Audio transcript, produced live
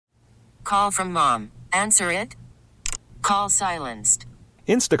call from mom. Answer it. Call silenced.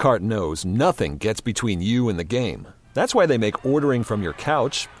 Instacart knows nothing gets between you and the game. That's why they make ordering from your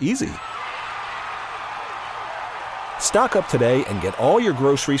couch easy. Stock up today and get all your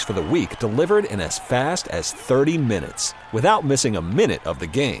groceries for the week delivered in as fast as 30 minutes without missing a minute of the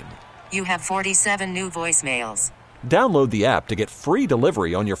game. You have 47 new voicemails. Download the app to get free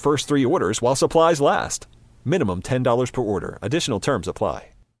delivery on your first 3 orders while supplies last. Minimum $10 per order. Additional terms apply.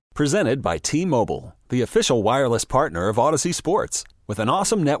 Presented by T-Mobile, the official wireless partner of Odyssey Sports. With an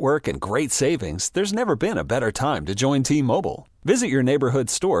awesome network and great savings, there's never been a better time to join T-Mobile. Visit your neighborhood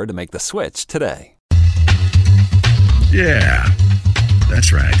store to make the switch today. Yeah,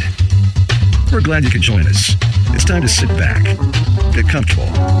 that's right. We're glad you could join us. It's time to sit back, get comfortable,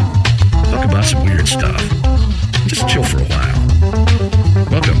 talk about some weird stuff, just chill for a while.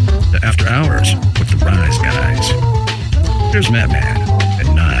 Welcome to After Hours with the Rise Guys. Here's Mattman at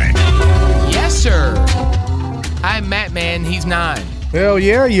 9. Yes, sir. I'm Mattman. He's 9. Hell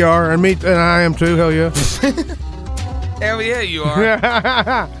yeah, you are. And I am too. Hell yeah. Hell yeah, you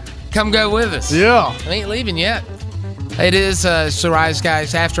are. Come go with us. Yeah. I ain't leaving yet. It is the Rise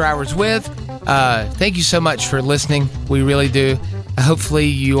Guys After Hours with. Thank you so much for listening. We really do. Hopefully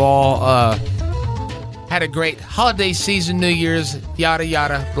you all had a great holiday season, New Year's, yada,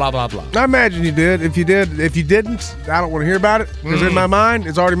 yada, blah, blah, blah. I imagine you did. If you didn't, I don't want to hear about it. Because in my mind,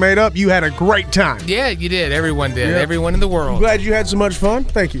 it's already made up. You had a great time. Yeah, you did. Everyone did. Yeah. Everyone in the world. I'm glad you had so much fun.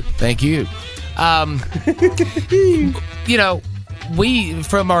 Thank you. Thank you. You know, we,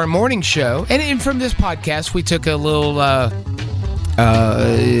 from our morning show, and from this podcast, we took a little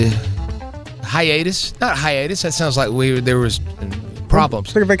hiatus. Not hiatus. That sounds like there was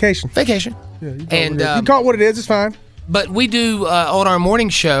problems. Took a vacation. Vacation. Yeah, you caught what it is. It's fine. But we do, on our morning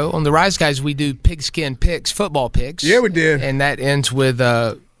show, on the Rise Guys, we do pigskin picks, football picks. Yeah, we did. And that ends with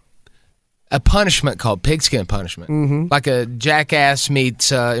a punishment called pigskin punishment. Mm-hmm. Like a Jackass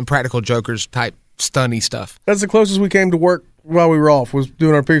meets Impractical Jokers type stunny stuff. That's the closest we came to work while we were off, was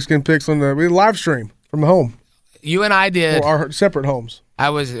doing our pigskin picks on the live stream from home. You and I did. Or our separate homes.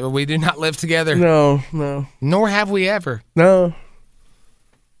 We do not live together. No. Nor have we ever. No,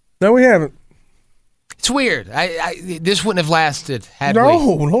 we haven't. It's weird. This wouldn't have lasted had we. No,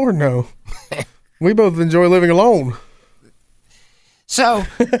 Lord, no. We both enjoy living alone. So,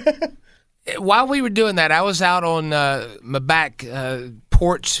 while we were doing that, I was out on my back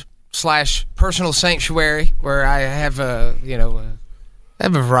porch / personal sanctuary where I have a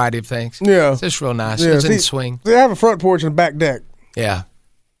variety of things. Yeah. It's just real nice. Yeah, It's in the swing. They have a front porch and a back deck. Yeah.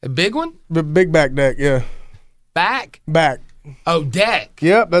 A big one? Big back deck, yeah. Back? Back. Oh, deck.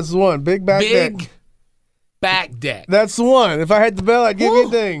 Yep, that's the one. Big back deck. Big back deck. That's the one. If I had the bell, I'd give you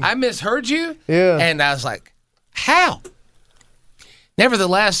a ding. I misheard you. Yeah. And I was like, how?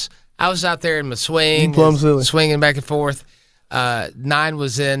 Nevertheless, I was out there in my swing, swinging back and forth. 9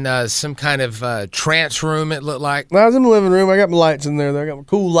 was in some kind of trance room, it looked like. I was in the living room. I got my lights in there. I got my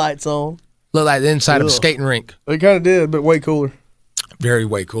cool lights on. Looked like the inside of a skating rink. It kind of did, but way cooler. Very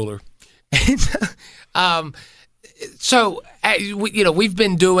way cooler. So, we've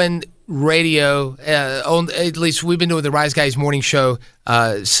been doing radio, at least we've been doing the Rise Guys morning show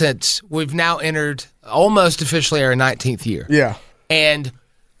since we've now entered almost officially our 19th year. Yeah. And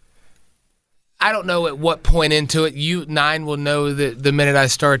I don't know at what point into it. You, 9, will know the minute I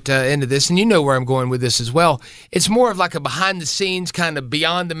start into this, and you know where I'm going with this as well. It's more of like a behind-the-scenes kind of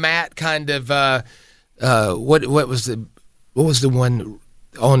beyond the mat kind of what was the one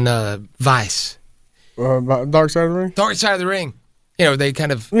on Vice? Dark Side of the Ring? Dark Side of the Ring. You know, they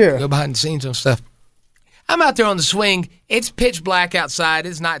kind of go behind the scenes and stuff. I'm out there on the swing. It's pitch black outside.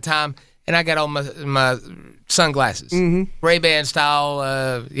 It's nighttime, and I got on my sunglasses. Mm-hmm. Ray-Ban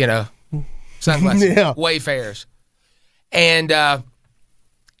style, sunglasses. Wayfarers. And I'm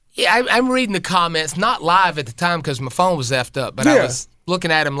reading the comments, not live at the time because my phone was effed up, but I was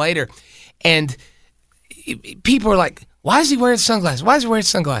looking at them later. And people are like, why is he wearing sunglasses? Why is he wearing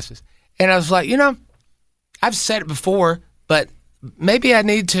sunglasses? And I was like, I've said it before, but maybe I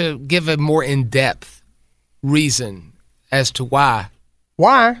need to give a more in-depth reason as to why.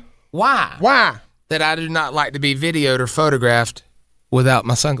 Why? That I do not like to be videoed or photographed without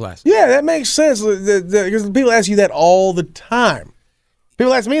my sunglasses. Yeah, that makes sense because people ask you that all the time.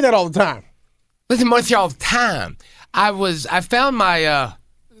 People ask me that all the time. Listen, with you all the time. I found my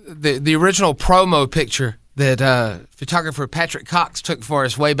the original promo picture that photographer Patrick Cox took for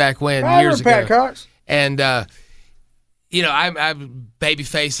us way back when years ago. Pat Cox. And I'm a baby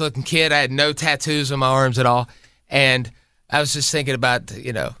face looking kid. I had no tattoos on my arms at all, and I was just thinking about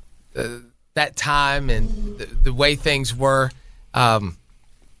that time and the way things were. And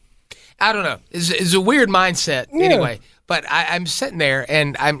I don't know. It's a weird mindset anyway. But I'm sitting there,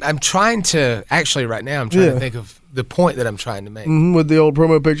 and I'm trying to, actually right now, I'm trying to think of the point that I'm trying to make. With the old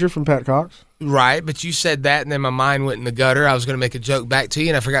promo picture from Pat Cox. Right, but you said that, and then my mind went in the gutter. I was going to make a joke back to you,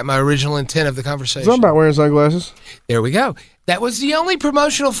 and I forgot my original intent of the conversation. Something about wearing sunglasses. There we go. That was the only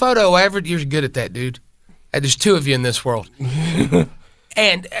promotional photo I ever. You're good at that, dude. There's two of you in this world.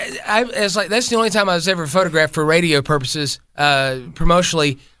 And I was like, that's the only time I was ever photographed for radio purposes,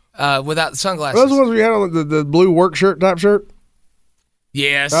 promotionally, without the sunglasses. Those ones we had on the blue work shirt type shirt?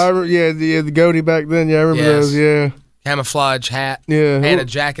 Yes. The goatee back then. Yeah, I remember those. Yeah. Camouflage hat. Yeah. And a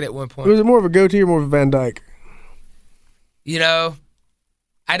jacket at one point. Was it more of a goatee or more of a Van Dyke? You know,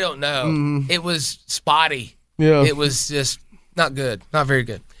 I don't know. It was spotty. Yeah. It was just not good. Not very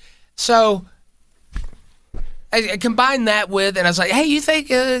good. So I combined that with, and I was like, hey, you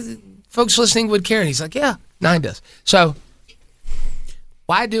think folks listening would care? And he's like, yeah, 9 does. So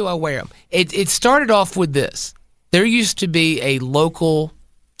why do I wear them? It started off with this. There used to be a local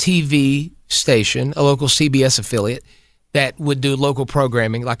TV station, a local CBS affiliate, that would do local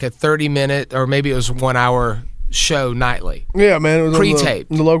programming, like a 30-minute or maybe it was 1 hour show nightly. Yeah, man. It was pre-taped.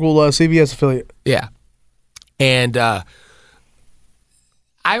 The local CBS affiliate. Yeah. And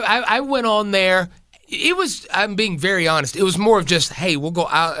I went on there. It was, I'm being very honest, it was more of just, hey,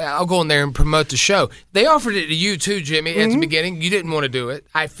 I'll go in there and promote the show. They offered it to you too, Jimmy, at the beginning. You didn't want to do it.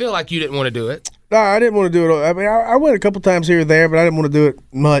 I feel like you didn't want to do it. No, I didn't want to do it. I mean, I went a couple times here or there, but I didn't want to do it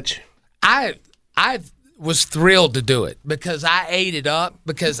much. I was thrilled to do it because I ate it up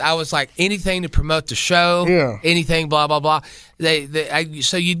because I was like, anything to promote the show, anything, blah, blah, blah.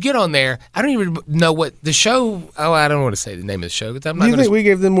 So you'd get on there. I don't even know what the show, I don't want to say the name of the show. I'm not Do you think we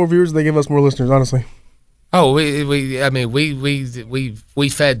gave them more viewers than they give us more listeners, honestly? Oh, we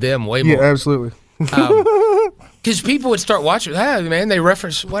fed them way more. Yeah, absolutely. Because people would start watching. Hey, man, they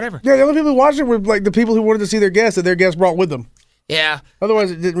reference whatever. Yeah, the only people who watched it were like the people who wanted to see their guests that their guests brought with them. Yeah.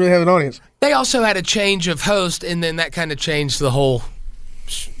 Otherwise, it didn't really have an audience. They also had a change of host, and then that kind of changed the whole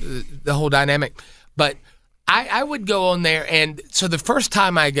dynamic. But I would go on there, and so the first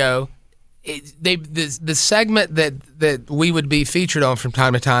time I go, the segment that we would be featured on from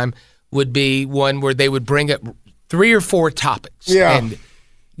time to time would be one where they would bring up 3 or 4 topics. Yeah. And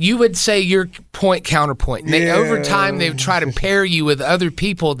you would say your point, counterpoint. And over time, they would try to pair you with other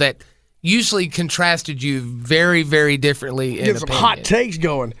people that usually contrasted you very, very differently in Get some opinion. hot takes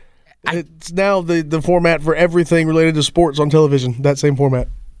going. It's now the format for everything related to sports on television, that same format.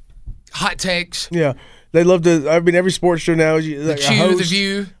 Hot takes. Yeah. They love to, I mean, every sports show now is like the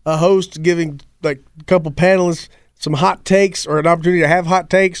view. A host giving like a couple panelists some hot takes or an opportunity to have hot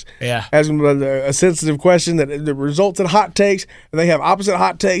takes. Yeah. Asking a sensitive question that results in hot takes, and they have opposite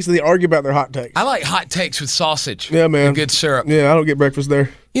hot takes, and they argue about their hot takes. I like hot takes with sausage. Yeah, man. And good syrup. Yeah, I don't get breakfast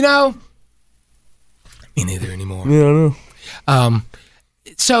there. You know, me neither anymore. Yeah, I know.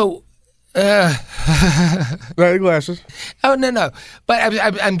 So, glasses. Oh no! But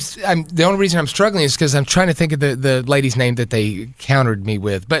I'm the only reason I'm struggling is because I'm trying to think of the lady's name that they countered me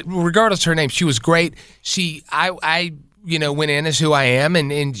with. But regardless of her name, she was great. I went in as who I am,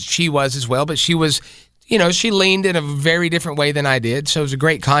 and she was as well. But she was, she leaned in a very different way than I did. So it was a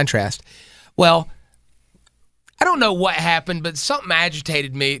great contrast. Well, I don't know what happened, but something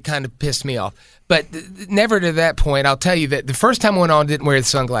agitated me. It kind of pissed me off. But never to that point. I'll tell you that the first time I went on, I didn't wear the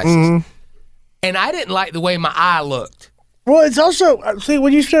sunglasses. Mm-hmm. And I didn't like the way my eye looked. Well, it's also, see,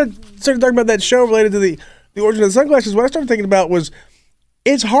 when you started talking about that show related to the origin of the sunglasses, what I started thinking about was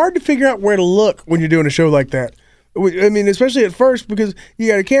it's hard to figure out where to look when you're doing a show like that. I mean, especially at first, because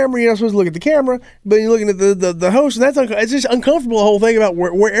you got a camera, you're not supposed to look at the camera, but you're looking at the host, and it's just uncomfortable. The whole thing about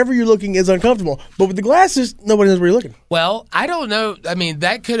wherever you're looking is uncomfortable. But with the glasses, nobody knows where you're looking. Well, I don't know. I mean,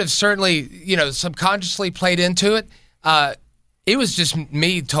 that could have certainly, subconsciously played into it. It was just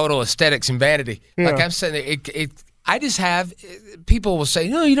me, total aesthetics and vanity. Yeah. Like I'm saying, I just have, people will say,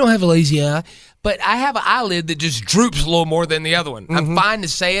 no, you don't have a lazy eye. But I have an eyelid that just droops a little more than the other one. Mm-hmm. I'm fine to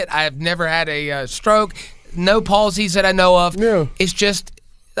say it. I have never had a stroke. No palsies that I know of. Yeah. It's just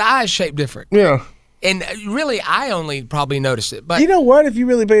the eye is shaped different. Yeah. And really, I only probably noticed it. But you know what? If you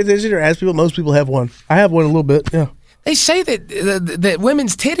really pay attention or ask people, most people have one. I have one a little bit, yeah. They say that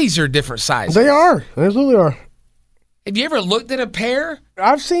women's titties are different sizes. They are. They absolutely are. Have you ever looked at a pair?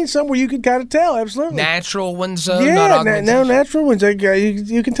 I've seen some where you can kind of tell, absolutely. Natural ones, yeah, not augmented. No, natural ones.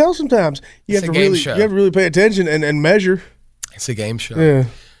 You can tell sometimes. You have to really pay attention and measure. It's a game show.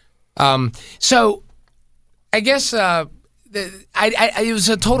 Yeah. So I guess it was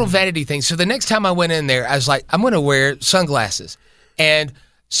a total vanity thing. So the next time I went in there, I was like, I'm going to wear sunglasses. And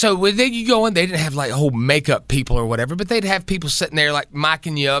So when you go in, they didn't have like whole makeup people or whatever, but they'd have people sitting there like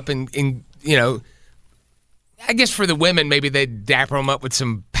mocking you up and you know, I guess for the women, maybe they'd dapper them up with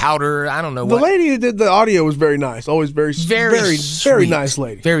some powder. I don't know what. The lady who did the audio was very nice. Always very nice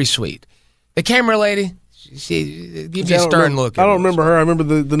lady. Very sweet. The camera lady, she gives you a stern look. I don't remember her. I remember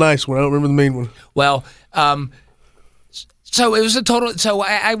the nice one. I don't remember the mean one. Well, so it was a total. So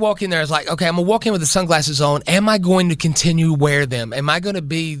I walk in there. I was like, okay, I'm gonna walk in with the sunglasses on. Am I going to continue to wear them? Am I going to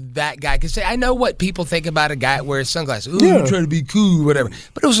be that guy? Because I know what people think about a guy that wears sunglasses. Ooh, yeah. Trying to be cool, whatever.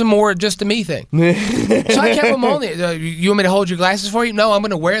 But it was more just a me thing. So I kept them on there. You want me to hold your glasses for you? No, I'm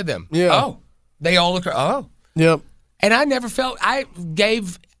going to wear them. Yeah. Oh, they all look. Oh. Yep. And I never felt.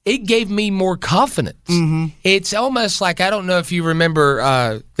 It gave me more confidence. Mm-hmm. It's almost like, I don't know if you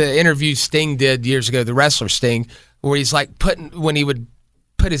remember the interview Sting did years ago, the wrestler Sting, where he's like when he would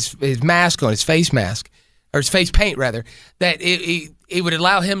put his mask on, his face mask, or his face paint rather, that it would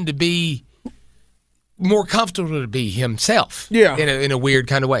allow him to be more comfortable to be himself. Yeah. In a weird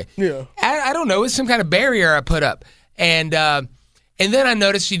kind of way. Yeah. I don't know. It's some kind of barrier I put up. And then I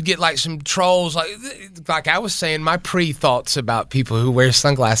noticed you'd get like some trolls, like I was saying, my pre-thoughts about people who wear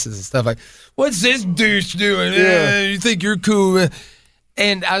sunglasses and stuff, like, what's this douche doing? Yeah. You think you're cool?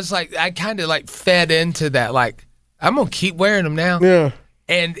 And I was like, I kind of like fed into that, like, I'm going to keep wearing them now. Yeah.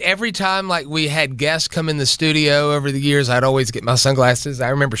 And every time like we had guests come in the studio over the years, I'd always get my sunglasses. I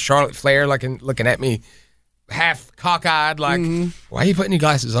remember Charlotte Flair looking at me half cockeyed, like, why are you putting your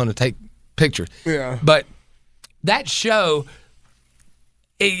glasses on to take pictures? Yeah. But that show,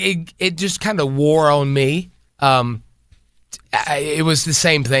 it just kind of wore on me. It was the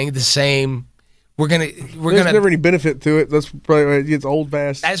same thing, the same. There's never any benefit to it. That's probably why it gets old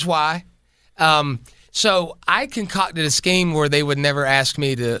fast. That's why. So I concocted a scheme where they would never ask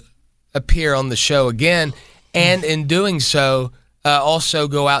me to appear on the show again, and in doing so, also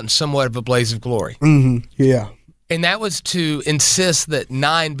go out in somewhat of a blaze of glory. Mm-hmm. Yeah. And that was to insist that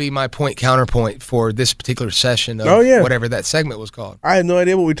 9 be my counterpoint for this particular session of whatever that segment was called. I had no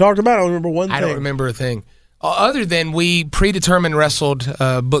idea what we talked about. I don't remember one thing. I don't remember a thing. Other than we predetermined, wrestled,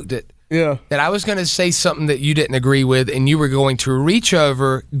 booked it. Yeah. That I was going to say something that you didn't agree with, and you were going to reach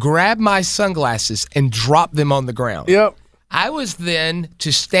over, grab my sunglasses, and drop them on the ground. Yep. I was then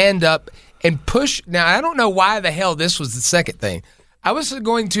to stand up and push. Now, I don't know why the hell this was the second thing. I was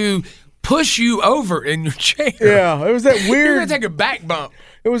going to push you over in your chair. Yeah, it was that weird. You're going to take a back bump.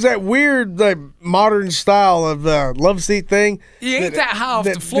 It was that weird, like, modern style of love seat thing. You ain't that high off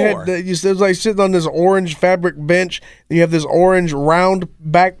the floor. It was like sitting on this orange fabric bench, and you have this orange round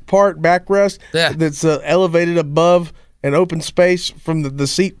backrest that's elevated above an open space from the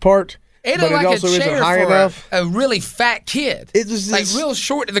seat part. It looked like a chair for a really fat kid. It was like real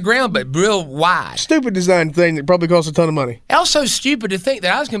short to the ground, but real wide. Stupid design thing that probably cost a ton of money. Also stupid to think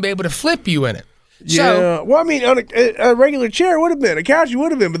that I was going to be able to flip you in it. Yeah, well, I mean, on a regular chair would have been. A couch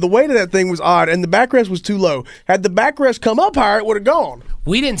would have been, but the weight of that thing was odd, and the backrest was too low. Had the backrest come up higher, it would have gone.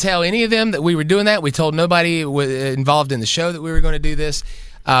 We didn't tell any of them that we were doing that. We told nobody involved in the show that we were going to do this.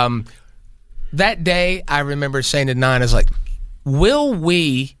 That day, I remember saying to 9, I was like, will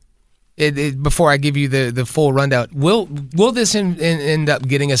we, before I give you the full rundown, will this end up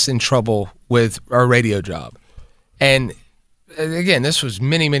getting us in trouble with our radio job? And again, this was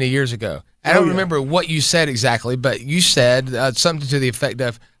many, many years ago. I don't remember what you said exactly, but you said something to the effect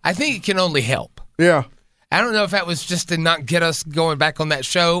of, I think it can only help. Yeah. I don't know if that was just to not get us going back on that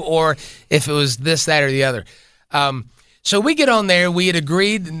show or if it was this, that, or the other. So we get on there. We had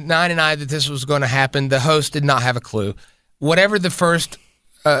agreed, 9 and I, that this was going to happen. The host did not have a clue. Whatever the first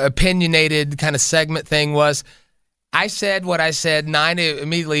opinionated kind of segment thing was, I said what I said. 9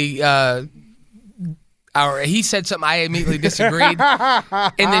 immediately... he said something, I immediately disagreed.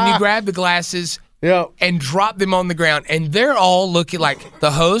 And then you grab the glasses and drop them on the ground. And they're all looking like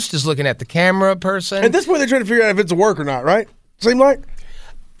the host is looking at the camera person. At this point, they're trying to figure out if it's a work or not, right? Seem like?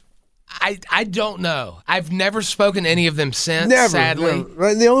 I don't know. I've never spoken to any of them since, sadly.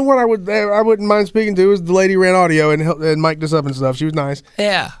 Never. The only one I wouldn't mind speaking to is the lady who ran audio and mic'd us up and stuff. She was nice.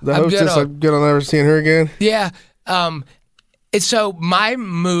 Yeah. The hostess, I'm good on never seeing her again. Yeah. And so my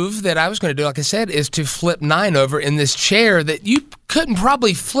move that I was going to do, like I said, is to flip 9 over in this chair that you couldn't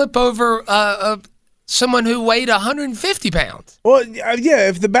probably flip over someone who weighed 150 pounds. Well, yeah,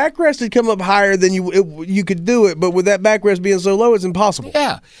 if the backrest had come up higher, then you could do it. But with that backrest being so low, it's impossible.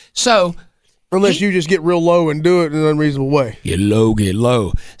 Yeah. So unless you just get real low and do it in an unreasonable way. Get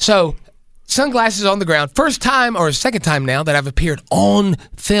low. So sunglasses on the ground. First time or second time now that I've appeared on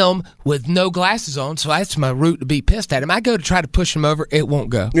film with no glasses on, so that's my route to be pissed at him. I go to try to push him over. It won't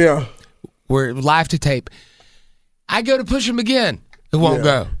go. Yeah. We're live to tape. I go to push him again. It won't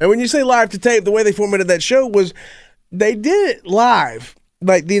go. And when you say live to tape, the way they formatted that show was they did it live.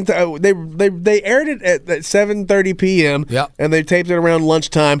 Like the entire, they aired it at 7:30 p.m. Yep. And they taped it around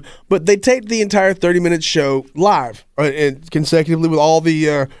lunchtime. But they taped the entire 30-minute show live and consecutively with all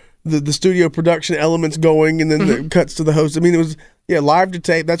the studio production elements going, and then the cuts to the host. I mean, it was live to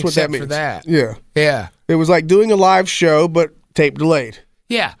tape. That's what that means. Except for that. Yeah. It was like doing a live show, but tape delayed.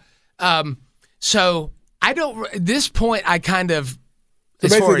 Yeah. So I don't. At this point, I kind of. So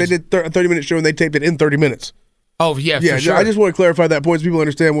basically, they did a 30-minute show and they taped it in 30 minutes. Oh, yeah, for sure. I just want to clarify that point so people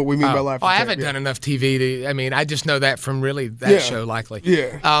understand what we mean by live. I haven't done enough TV I just know that from really that show, likely.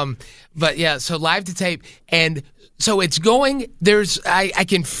 Yeah. But yeah, so live to tape. And so it's going, I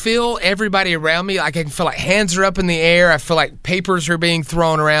can feel everybody around me. Like I can feel like hands are up in the air. I feel like papers are being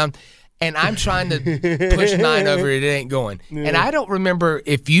thrown around. And I'm trying to push 9 over it. It ain't going. Yeah. And I don't remember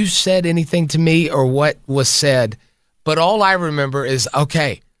if you said anything to me or what was said, but all I remember is,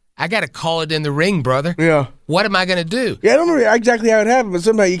 okay, I got to call it in the ring, brother. Yeah. What am I going to do? Yeah, I don't know exactly how it happened, but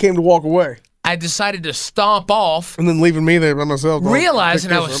somehow you came to walk away. I decided to stomp off. And then leaving me there by myself.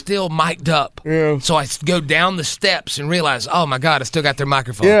 Realizing I was still mic'd up. Yeah. So I go down the steps and realize, oh, my God, I still got their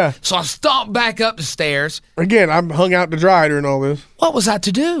microphone. Yeah. So I stomped back up the stairs. Again, I'm hung out to dry during all this. What was I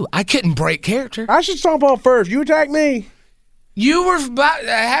to do? I couldn't break character. I should stomp off first. You attack me. You were about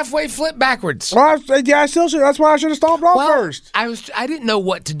halfway flipped backwards. Well, I still should. That's why I should have stomped off first. I didn't know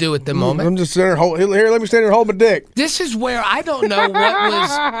what to do at the moment. I'm just sitting here. Let me stand here and hold my dick. This is where I don't know what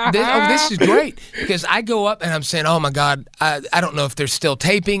was. This is great because I go up and I'm saying, "Oh my God, I don't know if they're still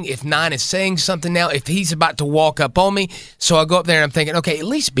taping. If 9 is saying something now, if he's about to walk up on me." So I go up there and I'm thinking, "Okay, at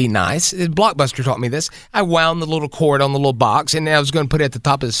least be nice." Blockbuster taught me this. I wound the little cord on the little box and I was going to put it at the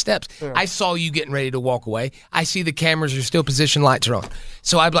top of the steps. Yeah. I saw you getting ready to walk away. I see the cameras are still positioned, lights are on.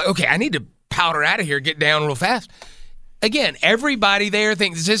 So I'm like, okay, I need to powder out of here, get down real fast. Again, everybody there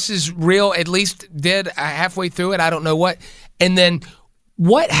thinks this is real, at least did halfway through it. I don't know what. And then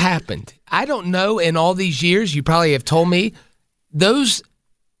what happened? I don't know. In all these years, you probably have told me, those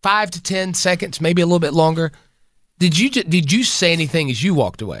 5 to 10 seconds, maybe a little bit longer, did you say anything as you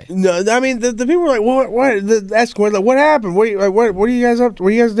walked away? No, I mean the people were like, "What? That's what happened? What are you guys up to? What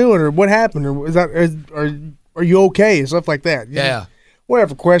are you guys doing? Or what happened? Or are you okay?" And stuff like that. Yeah.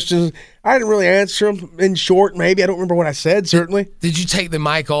 Whatever questions. I didn't really answer them. In short, maybe I don't remember what I said. Certainly. Did you take the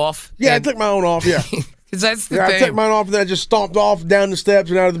mic off? Yeah, I took my own off. Yeah. Because that's the thing. I took mine off and then I just stomped off down the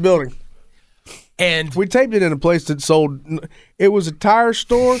steps and out of the building. And we taped it in a place that sold. It was a tire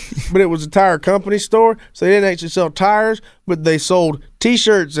store, but it was a tire company store. So they didn't actually sell tires, but they sold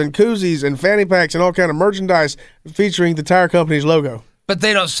T-shirts and koozies and fanny packs and all kind of merchandise featuring the tire company's logo. But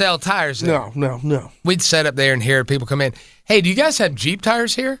they don't sell tires there. No. We'd set up there and hear people come in. Hey, do you guys have Jeep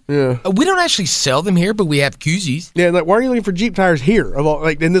tires here? Yeah. We don't actually sell them here, but we have koozies. Yeah, like why are you looking for Jeep tires here?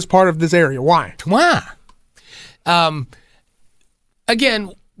 Like in this part of this area? Why?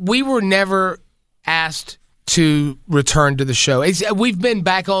 Again, we were never asked to return to the show. We've been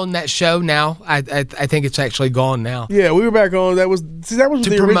back on that show now. I think it's actually gone now. Yeah, we were back on. That was with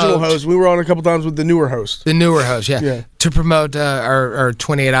the original host. We were on a couple times with the newer host. The newer host, yeah. To promote our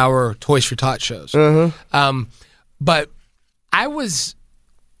 28-hour Toys for Tots shows. Uh-huh. But I was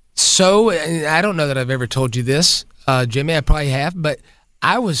I don't know that I've ever told you this, Jimmy, I probably have, but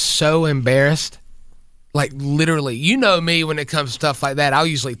I was so embarrassed. Like literally, you know me when it comes to stuff like that. I'll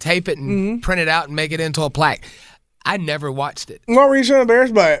usually tape it and print it out and make it into a plaque. I never watched it. Why were you so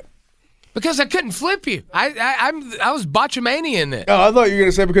embarrassed by it? Because I couldn't flip you. I was botchamania in it. Oh, I thought you were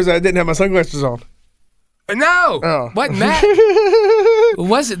going to say because I didn't have my sunglasses on. No, wasn't that?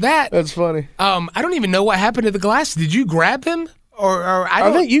 Was it that? That's funny. I don't even know what happened to the glasses. Did you grab them? Or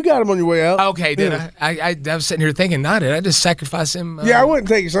I think you got them on your way out. Okay, did I was sitting here thinking, did I just sacrifice him? Yeah, I wouldn't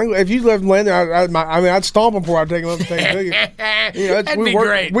take your sunglasses. If you left them laying there, I'd stomp them before I'd take them up and take them to you. That'd be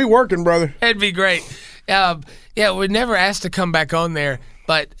great. We working, brother. That'd be great. We're never asked to come back on there,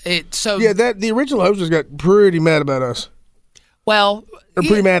 but the original hostess got pretty mad about us. Well, they're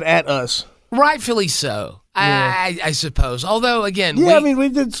pretty mad at us. Rightfully so. Yeah. I suppose. Although again, we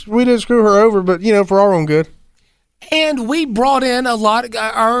did screw her over, but for our own good. And we brought in a lot of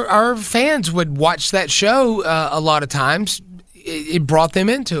our fans would watch that show a lot of times. It brought them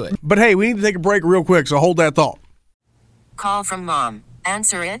into it. But hey, we need to take a break real quick, so hold that thought. Call from mom.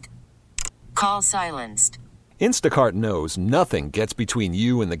 Answer it. Call silenced. Instacart knows nothing gets between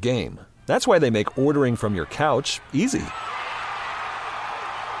you and the game. That's why they make ordering from your couch easy.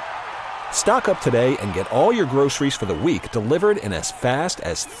 Stock up today and get all your groceries for the week delivered in as fast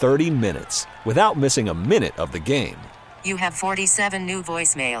as 30 minutes without missing a minute of the game. You have 47 new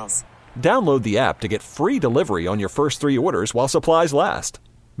voicemails. Download the app to get free delivery on your first 3 orders while supplies last.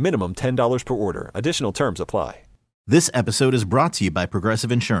 Minimum $10 per order. Additional terms apply. This episode is brought to you by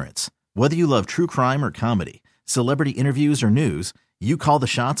Progressive Insurance. Whether you love true crime or comedy, celebrity interviews or news, you call the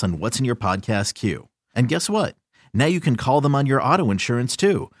shots on what's in your podcast queue. And guess what? Now you can call them on your auto insurance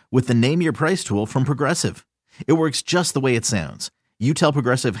too with the Name Your Price tool from Progressive. It works just the way it sounds. You tell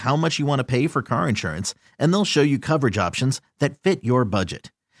Progressive how much you want to pay for car insurance, and they'll show you coverage options that fit your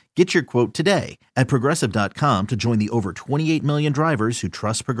budget. Get your quote today at Progressive.com to join the over 28 million drivers who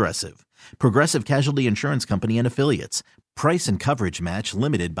trust Progressive. Progressive Casualty Insurance Company and Affiliates. Price and coverage match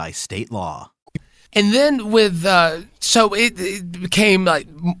limited by state law. And then with, so it became like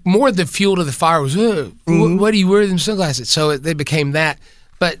more the fuel to the fire was, what do you wear them sunglasses? So they became that.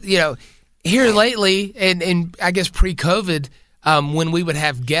 But, you know, here lately, and I guess pre-COVID, when we would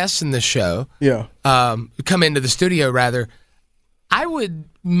have guests in the show, come into the studio rather, I would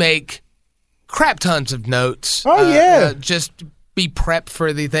make crap tons of notes. Just be prepped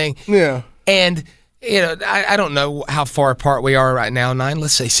for the thing. Yeah. And, you know, I don't know how far apart we are right now, 9,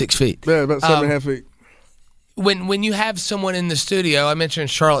 let's say 6 feet. Yeah, about 7.5 feet. When you have someone in the studio, I mentioned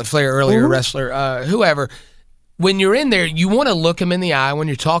Charlotte Flair earlier, wrestler, whoever, when you're in there, you want to look them in the eye when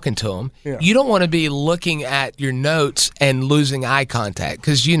you're talking to them. Yeah. You don't want to be looking at your notes and losing eye contact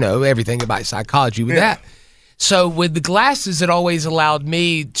because you know everything about psychology with that. So with the glasses, it always allowed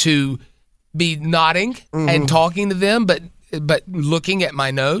me to be nodding and talking to them, but looking at my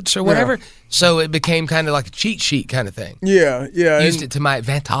notes or whatever. Yeah. So it became kind of like a cheat sheet kind of thing. Yeah. Used it to my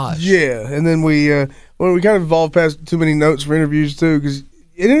advantage. Yeah, and then we kind of evolved past too many notes for interviews too, because an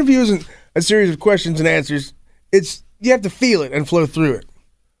interview isn't a series of questions and answers. It's you have to feel it and flow through it.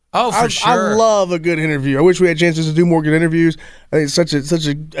 Oh, for sure. I love a good interview. I wish we had chances to do more good interviews. I think it's such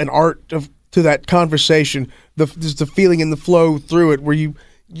an art to that conversation, just the feeling and the flow through it, where you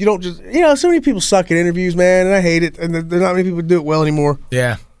don't just, you know, so many people suck at interviews, man, and I hate it, and there's not many people who do it well anymore.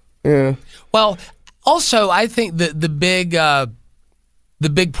 Yeah. Well, also, I think the big COVID,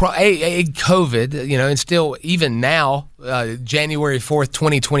 you know, and still even now, January 4th,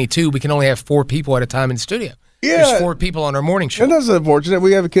 2022, we can only have 4 people at a time in the studio. Yeah. There's 4 people on our morning show. And that's unfortunate.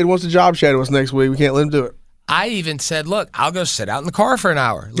 We have a kid who wants to job shadow us next week. We can't let him do it. I even said, look, I'll go sit out in the car for an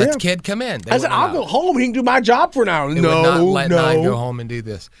hour. Let the kid come in. I said, I'll go home. He can do my job for an hour. They would not let Nine go home and do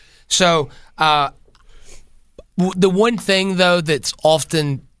this. So the one thing, though, that's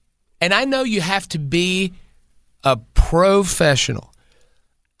often, and I know you have to be a professional.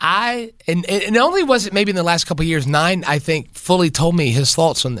 And only was it maybe in the last couple of years, Nine, I think, fully told me his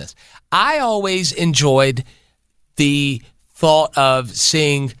thoughts on this. I always enjoyed the thought of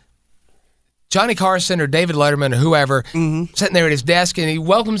seeing Johnny Carson or David Letterman or whoever sitting there at his desk, and he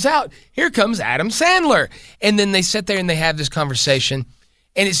welcomes out, here comes Adam Sandler. And then they sit there and they have this conversation,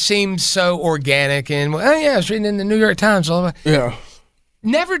 and it seems so organic. And, I was reading in the New York Times. Blah, blah. Yeah.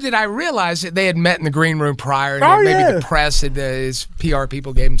 Never did I realize that they had met in the green room prior, and maybe the press, his PR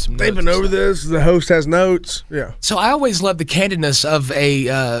people gave him some notes. They've been over this. The host has notes. Yeah. So I always loved the candidness of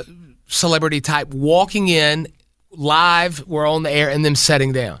a celebrity type walking in live, we're on the air, and them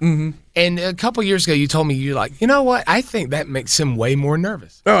setting down. And a couple years ago, you told me, you're like, you know what? I think that makes him way more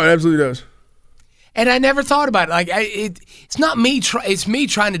nervous. Oh, it absolutely does. And I never thought about it. Like, it's not me. It's me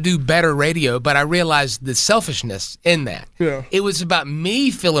trying to do better radio, but I realized the selfishness in that. Yeah. It was about me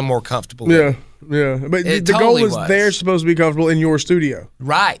feeling more comfortable. Yeah. But the goal is they're supposed to be comfortable in your studio.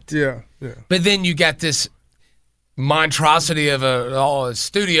 Right. Yeah. But then you got this monstrosity of a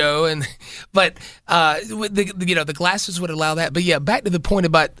studio, but the glasses would allow that. But yeah, back to the point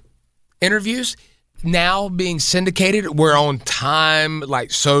about interviews. Now being syndicated, we're on time,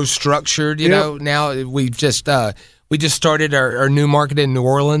 like so structured. You know, now we just started our new market in New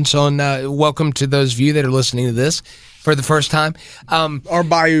Orleans. On welcome to those of you that are listening to this for the first time. Our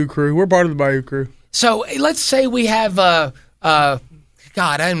Bayou crew, we're part of the Bayou crew. So let's say we have God,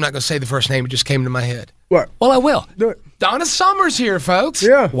 I'm not going to say the first name; it just came to my head. What? Well, I will. Do it. Donna Summers here, folks.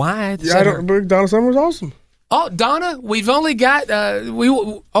 Yeah. Why? Donna Summers, awesome. Oh, Donna, we've only got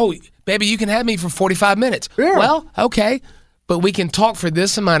baby, you can have me for 45 minutes. Yeah. Well, okay, but we can talk for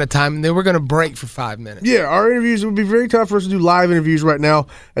this amount of time, and then we're going to break for 5 minutes. Yeah, our interviews, it would be very tough for us to do live interviews right now,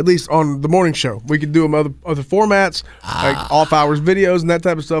 at least on the morning show. We could do them other formats, like off hours videos and that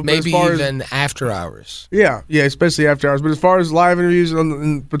type of stuff. Maybe even after hours. Yeah, especially after hours. But as far as live interviews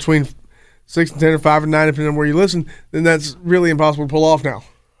in between 6 and 10 or 5 and 9, depending on where you listen, then that's really impossible to pull off now.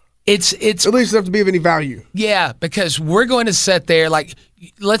 It's at least enough to be of any value. Yeah, because we're going to sit there, like,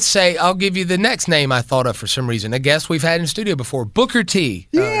 let's say, I'll give you the next name I thought of for some reason. A guest we've had in the studio before, Booker T,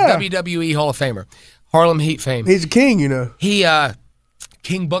 WWE Hall of Famer, Harlem Heat fame. He's a king, you know. He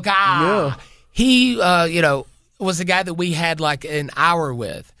King Booker. Yeah. He, was the guy that we had like an hour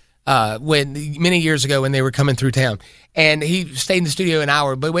with many years ago when they were coming through town. And he stayed in the studio an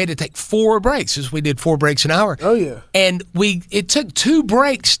hour, but we had to take 4 breaks because we did 4 breaks an hour. Oh, yeah. And it took 2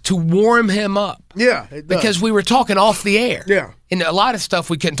 breaks to warm him up. Yeah, it does. Because we were talking off the air. Yeah. And a lot of stuff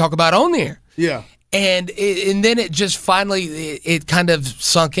we couldn't talk about on the air. Yeah. And then it just finally, it kind of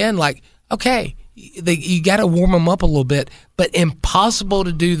sunk in like, okay, you got to warm them up a little bit, but impossible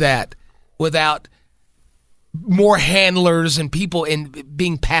to do that without more handlers and people and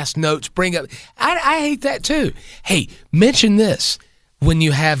being passed notes. Bring up, I hate that too. Hey, mention this when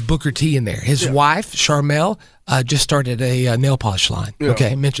you have Booker T in there. His wife, Charmel, just started a nail polish line. Yeah.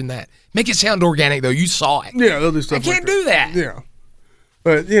 Okay, mention that. Make it sound organic though. You saw it. Yeah, they'll do stuff. I can't do that. Yeah,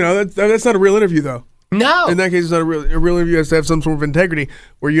 but that's not a real interview though. No. In that case, it's not a real interview. Has to have some sort of integrity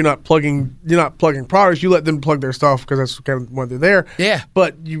where you're not plugging products. You let them plug their stuff because that's kind of why they're there. Yeah.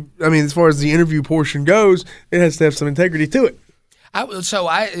 But as far as the interview portion goes, it has to have some integrity to it. So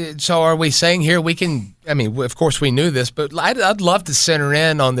are we saying here we can? I mean, of course we knew this, but I'd love to center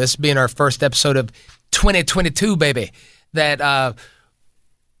in on this being our first episode of 2022, baby. That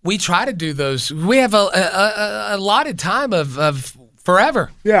we try to do those. We have a allotted time of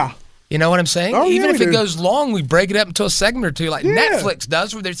forever. Yeah. You know what I'm saying? Oh, Even yeah, if it goes long, we break it up into a segment or two like Yeah. Netflix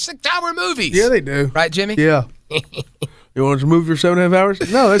does where there's 6-hour movies. Yeah, they do. Right, Jimmy? Yeah. You want to move your 7.5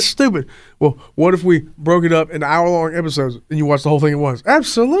 hours? No, that's stupid. Well, what if we broke it up into hour-long episodes and you watch the whole thing at once?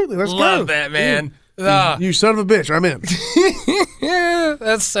 Absolutely. Let's go. Love that, man. You son of a bitch. I'm in. Yeah,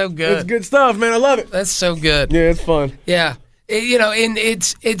 that's so good. It's good stuff, man. I love it. That's so good. Yeah, it's fun. Yeah. And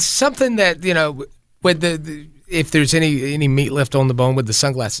it's something that, with the if there's any meat left on the bone with the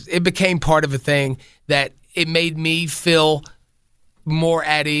sunglasses, it became part of a thing that it made me feel more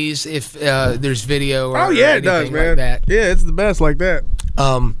at ease if there's video or it does, man. like that. Yeah, it's the best like that.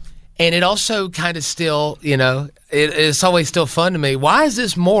 And it also kind of still, it's always still fun to me. Why is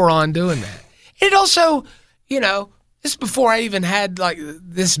this moron doing that? It also, this is before I even had like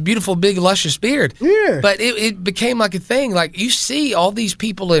this beautiful, big, luscious beard. Yeah. But it became like a thing. Like you see all these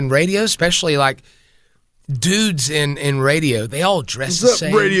people in radio, especially like dudes in radio, they all dress the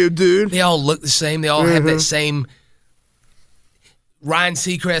same. Radio dude? They all look the same. They all have that same Ryan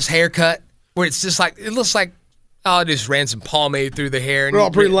Seacrest haircut where it's just like, it looks like, I just ran some pomade through the hair. And They're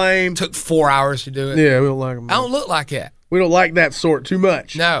all pretty lame. Took 4 hours to do it. Yeah, we don't like them. I don't look like that. We don't like that sort too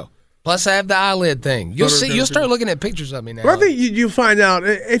much. No. Plus, I have the eyelid thing. You'll start looking at pictures of me now. Well, I think you find out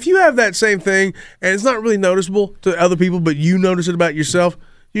if you have that same thing and it's not really noticeable to other people, but you notice it about yourself,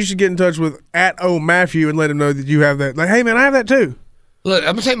 you should get in touch with @OMatthew and let him know that you have that. Like, hey, man, I have that too. Look,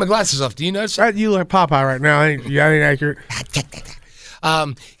 I'm going to take my glasses off. Do you notice that? You look like Popeye right now. I ain't accurate.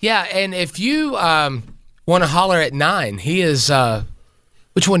 Yeah, and if you want to holler at 9, he is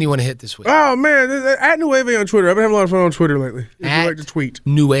which one do you want to hit this week? Oh, man, @Nueve on Twitter. I've been having a lot of fun on Twitter lately. If you like to tweet.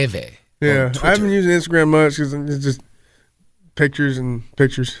 Nueve. Yeah, I haven't been using Instagram much because it's just pictures and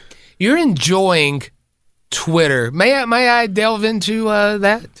pictures. You're enjoying Twitter. May I delve into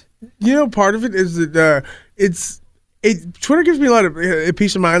that? Part of it is that Twitter gives me a lot of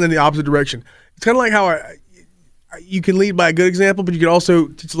peace of mind in the opposite direction. It's kind of like how you can lead by a good example, but you can also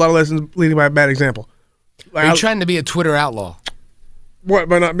teach a lot of lessons leading by a bad example. Are you trying to be a Twitter outlaw? What,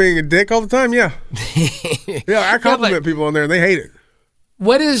 by not being a dick all the time? Yeah. Yeah, I compliment people on there, and they hate it.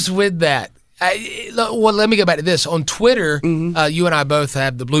 What is with that? Well, let me go back to this. On Twitter, you and I both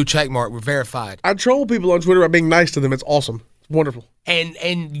have the blue check mark. We're verified. I troll people on Twitter by being nice to them. It's awesome. It's wonderful. And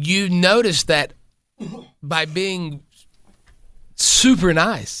you notice that by being super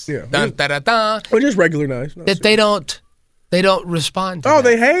nice, or just regular nice, that they don't respond to that.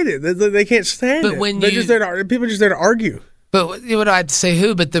 They hate it. They can't stand it. When people are just there to argue. But what I'd say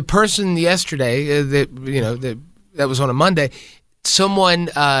who? But the person yesterday that was on a Monday, someone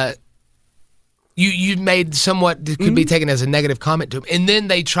you made somewhat that could be taken as a negative comment to him, and then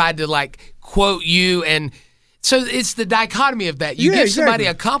they tried to like quote you, and so it's the dichotomy of that. You give somebody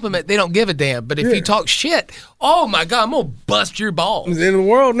a compliment, they don't give a damn, but if you talk shit, oh my God, I'm gonna bust your balls. It's in the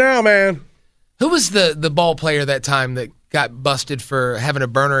world now, man. Who was the ball player that time that got busted for having a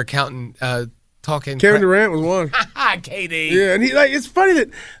burner account and talking? Kevin Durant was one. KD. Yeah, and it's funny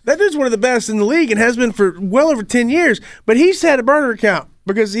that dude's one of the best in the league and has been for well over 10 years, but he's had a burner account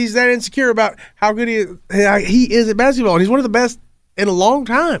because he's that insecure about how good he is at basketball, and he's one of the best in a long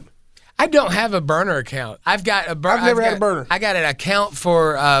time. I don't have a burner account. I've got a burner. I've never had a burner. I got an account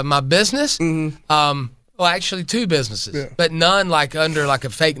for my business. Well, actually 2 businesses, but none like under like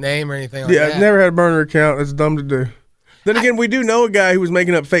a fake name or anything like that. Yeah, I've never had a burner account. It's dumb to do. Then again, we do know a guy who was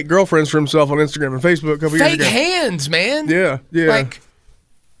making up fake girlfriends for himself on Instagram and Facebook a couple years ago. Fake hands, man. Yeah. Like,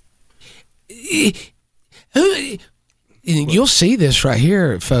 You'll see this right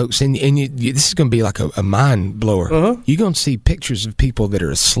here, folks, and this is going to be like a mind blower. You're going to see pictures of people that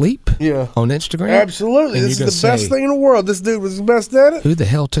are asleep on Instagram. Absolutely. This is the best thing in the world. This dude was the best at it. Who the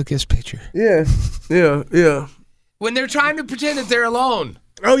hell took this picture? Yeah. When they're trying to pretend that they're alone.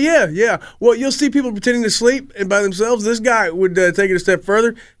 Oh, yeah. Well, you'll see people pretending to sleep and by themselves. This guy would take it a step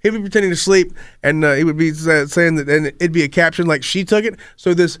further. He'd be pretending to sleep, and he would be saying that, and it'd be a caption like, she took it.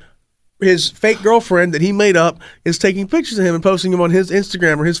 So his fake girlfriend that he made up is taking pictures of him and posting them on his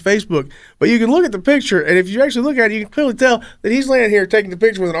Instagram or his Facebook. But you can look at the picture, and if you actually look at it, you can clearly tell that he's laying here taking the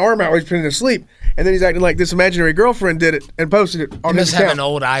picture with an arm out while he's pretending to sleep. And then he's acting like this imaginary girlfriend did it and posted it on his account. He must have an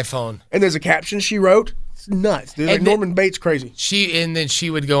old iPhone. And there's a caption she wrote. It's nuts, dude. Like Norman Bates crazy. Then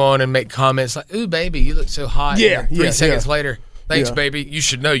she would go on and make comments like, "Ooh, baby, you look so hot." Yeah, and 3 seconds later, "Thanks, baby. You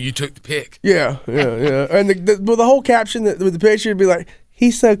should know you took the pic." Yeah. And the whole caption with the picture would be like,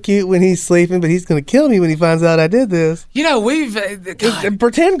 "He's so cute when he's sleeping, but he's going to kill me when he finds out I did this." You know, we've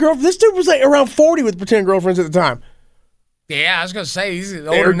pretend girlfriend. This dude was like around 40 with pretend girlfriends at the time. Yeah, I was going to say he's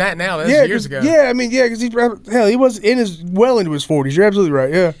older than that now. That's years ago. Yeah, because he was well into his 40s. You're absolutely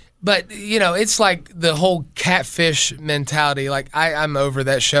right. Yeah. But, it's like the whole catfish mentality. Like, I'm over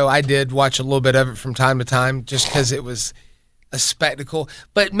that show. I did watch a little bit of it from time to time just because it was a spectacle.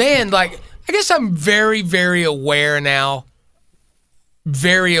 But, man, like, I guess I'm very, very aware now.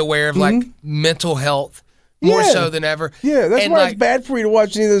 Very aware of, like, mental health more so than ever. Yeah, that's why it's bad for you to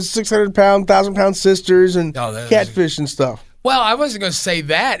watch any of those 600-pound, 1,000-pound sisters and catfish and stuff. Well, I wasn't going to say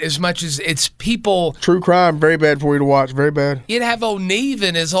that as much as it's people. True crime, very bad for you to watch, very bad. You'd have old Neve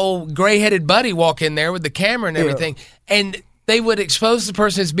and his old gray-headed buddy walk in there with the camera and everything, and they would expose the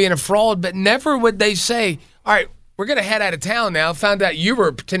person as being a fraud, but never would they say, all right, we're going to head out of town now. Found out you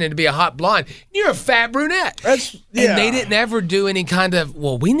were pretending to be a hot blonde. You're a fat brunette. And they didn't ever do any kind of,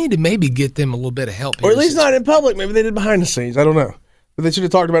 well, we need to maybe get them a little bit of help here. Or at least not in public. Maybe they did behind the scenes. I don't know. But they should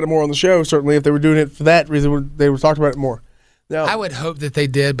have talked about it more on the show, certainly. If they were doing it for that reason, they would have talked about it more. Now, I would hope that they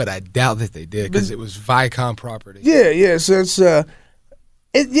did, but I doubt that they did because it was Viacom property. Yeah. So it's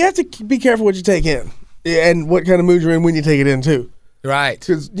you have to be careful what you take in and what kind of mood you're in when you take it in too. Right.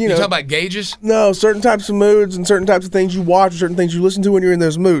 Because you talking about gauges? No, certain types of moods and certain types of things you watch, or certain things you listen to when you're in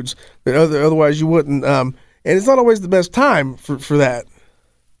those moods that otherwise you wouldn't. And it's not always the best time for that.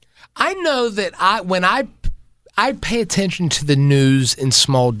 I know that when I pay attention to the news in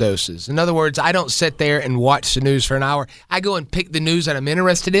small doses. In other words, I don't sit there and watch the news for an hour. I go and pick the news that I'm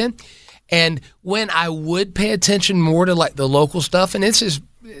interested in. And when I would pay attention more to like the local stuff, and this is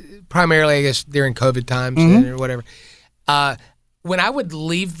primarily, I guess, during COVID times or whatever, when I would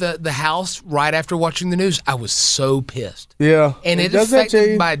leave the house right after watching the news, I was so pissed. Yeah. And it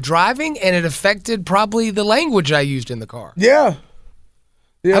affected my driving, and it affected probably the language I used in the car. Yeah.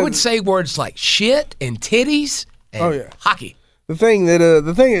 I would say words like shit and titties and hockey. The thing that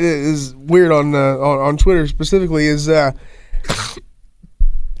is weird on Twitter specifically is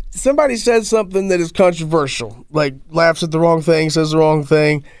somebody says something that is controversial, like laughs at the wrong thing, says the wrong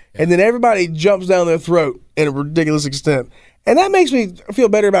thing, and then everybody jumps down their throat in a ridiculous extent. And that makes me feel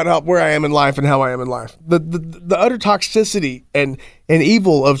better about where I am in life and how I am in life. The utter toxicity and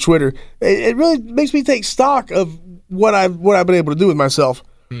evil of Twitter, it really makes me take stock of what I've been able to do with myself.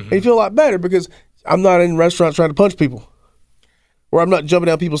 And you feel a lot better because I'm not in restaurants trying to punch people, or I'm not jumping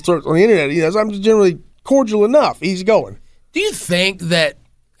down people's throats on the internet. I'm generally cordial enough, easygoing. Do you think that,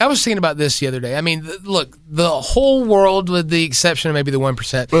 I was thinking about this the other day. I mean, look, the whole world, with the exception of maybe the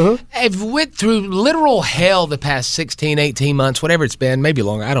 1%, have went through literal hell the past 16, 18 months, whatever it's been, maybe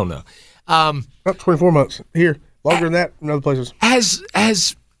longer, I don't know. About 24 months here, longer than that in other places.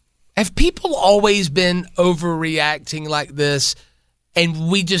 Have people always been overreacting like this? And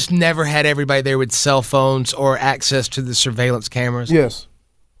we just never had everybody there with cell phones or access to the surveillance cameras? Yes.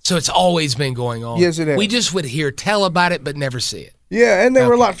 So it's always been going on. Yes, it is. We just would hear tell about it, but never see it. Yeah, and there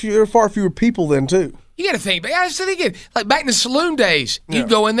were far fewer people then, too. You got to think. I was thinking, like back in the saloon days, you'd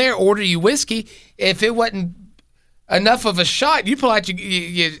go in there, order you whiskey. If it wasn't enough of a shot, you'd pull out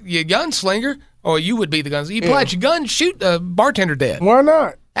your gunslinger, or you would be the gunslinger. You pull out your gun, shoot the bartender dead. Why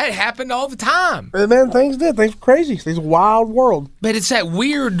not? That happened all the time. Man, things did. Things were crazy. It's a wild world. But it's that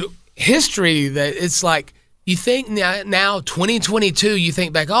weird history that it's like, you think now 2022, you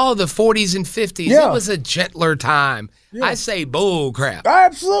think back, the 40s and 50s, it was a gentler time. Yeah. I say bull crap.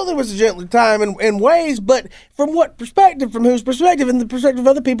 Absolutely was a gentler time in ways, but from what perspective? From whose perspective? In the perspective of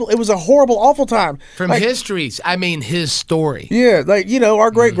other people, it was a horrible, awful time. From history's, I mean his story. Yeah,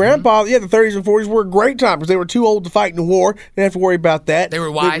 our great-grandpa, the 30s and 40s were a great time because they were too old to fight in the war. They didn't have to worry about that. They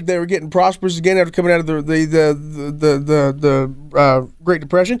were white. They were getting prosperous again after coming out of the Great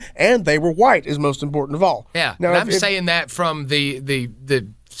Depression, and they were white is most important of all. Yeah, now, I'm saying that from the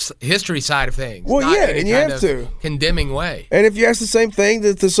history side of things. Well, not and you have to. Condemning way. And if you ask the same thing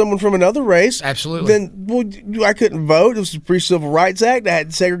to someone from another race, absolutely, then I couldn't vote. It was the Pre-Civil Rights Act. I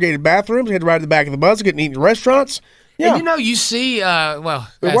had segregated bathrooms. I had to ride in the back of the bus. I couldn't eat in restaurants. Yeah. And you see, it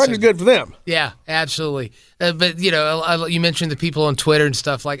wasn't good for them. Yeah, absolutely. But, you mentioned the people on Twitter and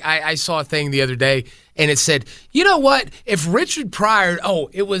stuff. Like, I saw a thing the other day, and it said, you know what? If Richard Pryor,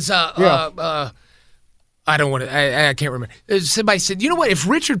 it was, I don't want to, I can't remember. Somebody said, you know what? If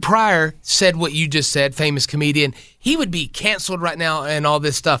Richard Pryor said what you just said, famous comedian, he would be canceled right now and all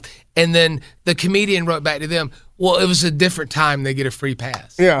this stuff. And then the comedian wrote back to them, well, it was a different time. They get a free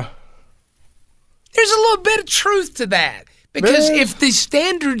pass. Yeah. There's a little bit of truth to that. Because if the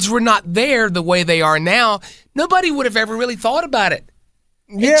standards were not there the way they are now, nobody would have ever really thought about it.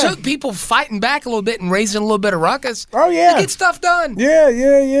 Yeah. It took people fighting back a little bit and raising a little bit of ruckus to get stuff done. Yeah.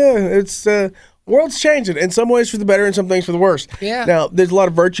 It's world's changing in some ways for the better and some things for the worse. Yeah. Now, there's a lot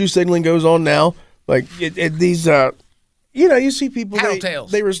of virtue signaling goes on now. Like these, you see people.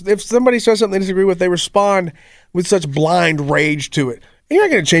 If somebody says something they disagree with, they respond with such blind rage to it. And you're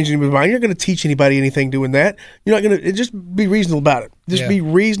not going to change anybody's mind. You're not going to teach anybody anything doing that. You're not going to just be reasonable about it. Just be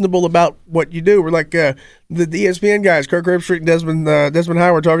reasonable about what you do. We're like the ESPN guys, Kirk Herbstreit and Desmond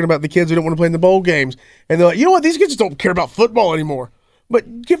Howard, talking about the kids who don't want to play in the bowl games. And they're like, you know what? These kids just don't care about football anymore.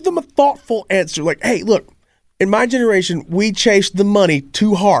 But give them a thoughtful answer. Like, hey, look, in my generation, we chased the money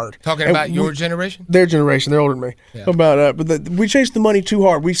too hard. Talking about your generation? Their generation. They're older than me. Yeah. We chased the money too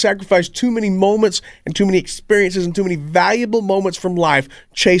hard. We sacrificed too many moments and too many experiences and too many valuable moments from life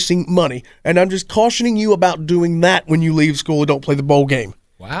chasing money. And I'm just cautioning you about doing that when you leave school and don't play the bowl game.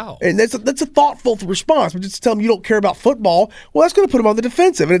 Wow. And that's a thoughtful response. But just to tell them you don't care about football, well, that's going to put them on the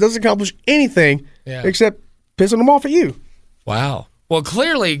defensive. And it doesn't accomplish anything except pissing them off at you. Wow. Well,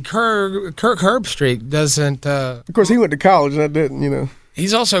 clearly, Kirk Herbstreit doesn't... of course, he went to college, and I didn't,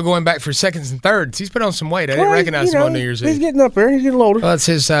 He's also going back for seconds and thirds. He's put on some weight. I didn't recognize him on New Year's Eve. He's getting up there. He's getting older. Well, it's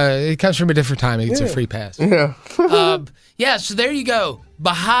his... he comes from a different time. He gets a free pass. Yeah. So there you go.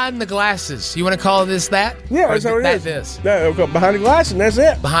 Behind the Glasses. You want to call this that? Yeah, that's how it is. This? Yeah, Behind the Glasses, and that's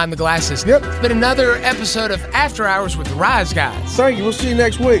it. Behind the Glasses. Yep. It's been another episode of After Hours with the Rise Guys. Thank you. We'll see you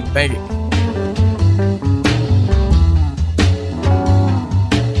next week. Thank you.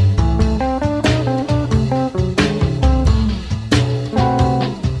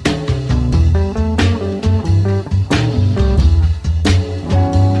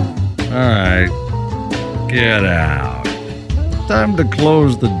 Get out. Time to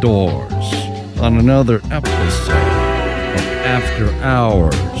close the doors on another episode of After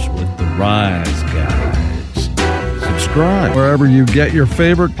Hours with the Rise Guys. Subscribe wherever you get your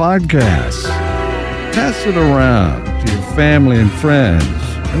favorite podcasts. Pass it around to your family and friends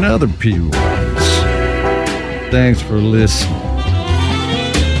and other P1s. Thanks for listening.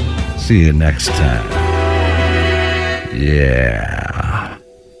 See you next time. Yeah.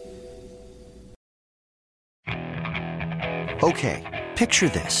 Okay, picture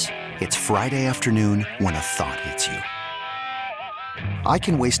this. It's Friday afternoon when a thought hits you. I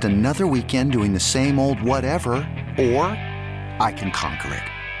can waste another weekend doing the same old whatever, or I can conquer it.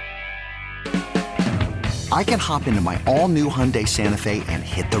 I can hop into my all-new Hyundai Santa Fe and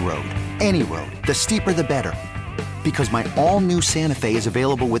hit the road. Any road. The steeper, the better. Because my all-new Santa Fe is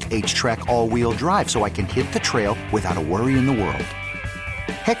available with H-Track all-wheel drive, so I can hit the trail without a worry in the world.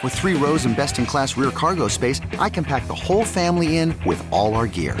 Heck, with 3 rows and best-in-class rear cargo space, I can pack the whole family in with all our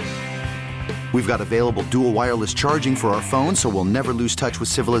gear. We've got available dual wireless charging for our phones, so we'll never lose touch with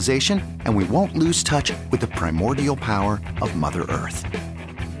civilization, and we won't lose touch with the primordial power of Mother Earth.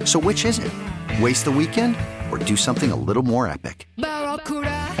 So which is it? Waste the weekend or do something a little more epic?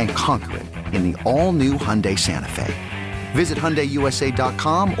 And conquer it in the all-new Hyundai Santa Fe. Visit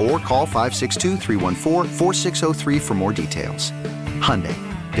HyundaiUSA.com or call 562-314-4603 for more details. Hyundai,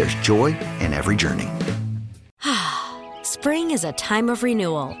 there's joy in every journey. Spring is a time of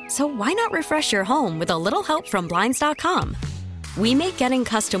renewal, so why not refresh your home with a little help from Blinds.com? We make getting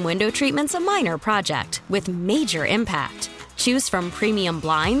custom window treatments a minor project with major impact. Choose from premium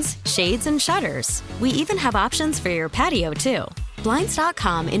blinds, shades, and shutters. We even have options for your patio, too.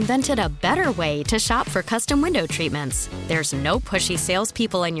 Blinds.com invented a better way to shop for custom window treatments. There's no pushy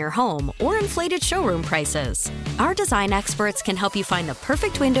salespeople in your home or inflated showroom prices. Our design experts can help you find the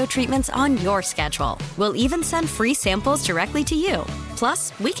perfect window treatments on your schedule. We'll even send free samples directly to you.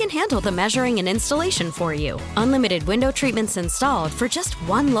 Plus, we can handle the measuring and installation for you. Unlimited window treatments installed for just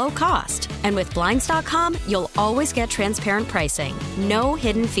one low cost. And with Blinds.com, you'll always get transparent pricing. No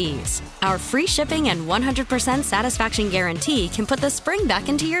hidden fees. Our free shipping and 100% satisfaction guarantee can put the spring back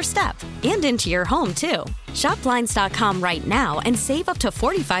into your step and into your home, too. Shop Blinds.com right now and save up to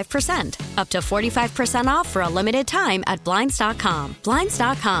 45%. Up to 45% off for a limited time at Blinds.com.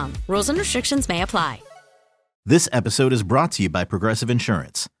 Blinds.com. Rules and restrictions may apply. This episode is brought to you by Progressive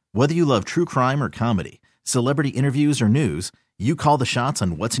Insurance. Whether you love true crime or comedy, celebrity interviews or news, you call the shots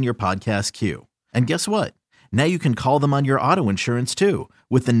on what's in your podcast queue. And guess what? Now you can call them on your auto insurance too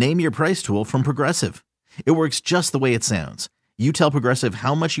with the Name Your Price tool from Progressive. It works just the way it sounds. You tell Progressive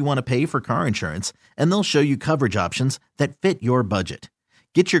how much you want to pay for car insurance, and they'll show you coverage options that fit your budget.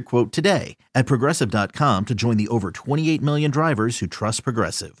 Get your quote today at Progressive.com to join the over 28 million drivers who trust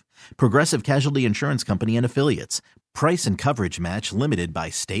Progressive. Progressive Casualty Insurance Company and Affiliates. Price and coverage match limited by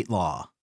state law.